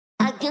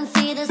can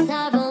see the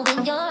sorrow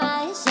in your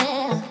eyes,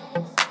 yeah.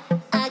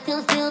 I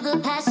can feel the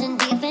passion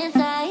deep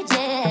inside,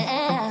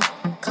 yeah.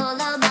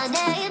 Call out my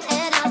name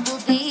and I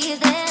will be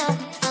there.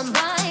 I'm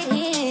right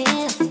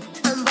here,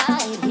 I'm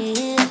right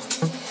here.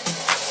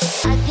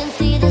 I can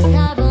see the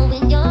sorrow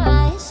in your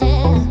eyes,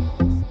 yeah.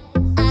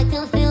 I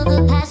can feel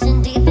the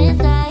passion deep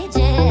inside,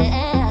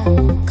 yeah.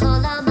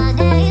 Call out my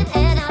name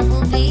and I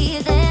will be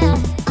there.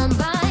 I'm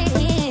right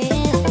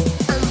here,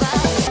 I'm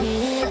right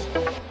here.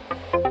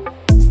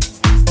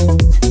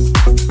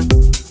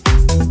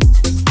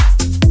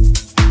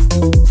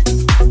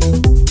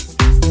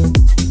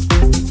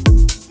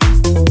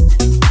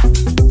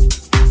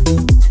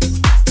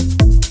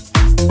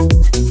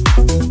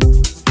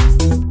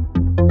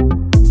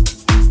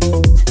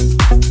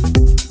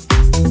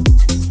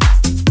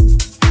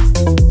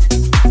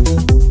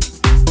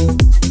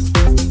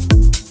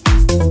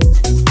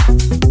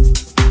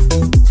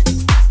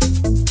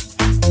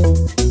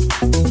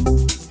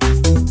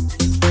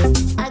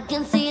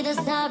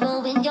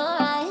 Sorrow in your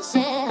eyes,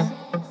 yeah.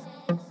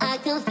 I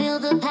can feel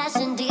the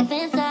passion deep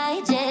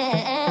inside,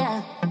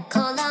 yeah.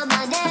 Call out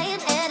my name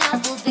and I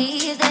will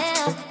be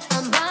there.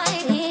 I'm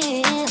right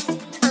here,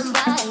 I'm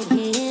right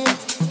here.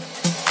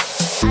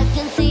 I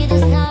can see the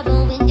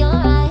sorrow in your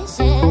eyes,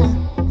 yeah.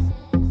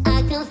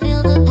 I can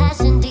feel the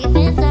passion deep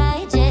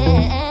inside,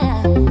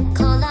 yeah.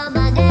 Call out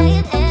my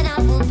name and I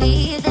will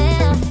be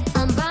there.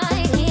 I'm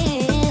right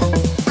here,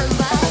 I'm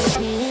right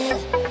here.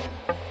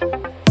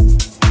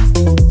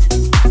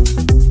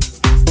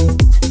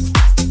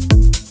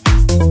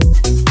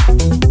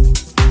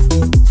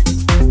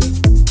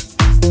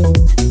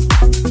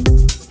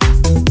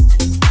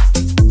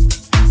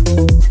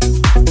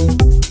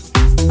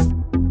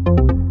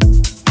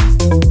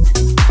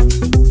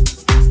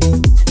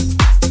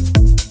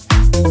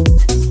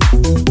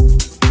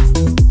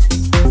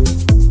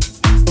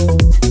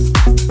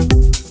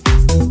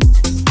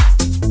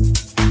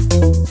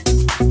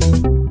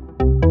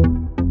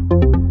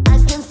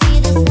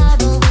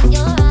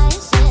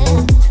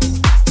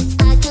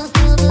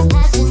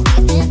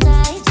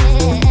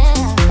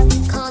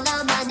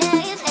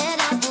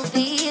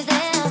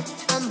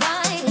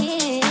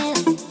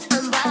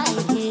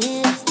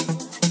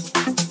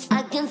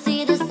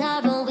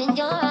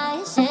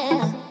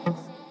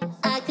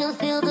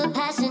 Feel the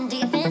passion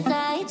deep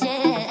inside,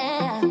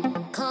 yeah.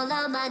 Call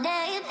out my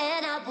name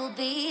and I will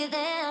be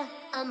there.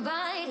 I'm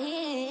right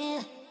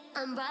here,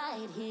 I'm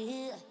right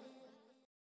here.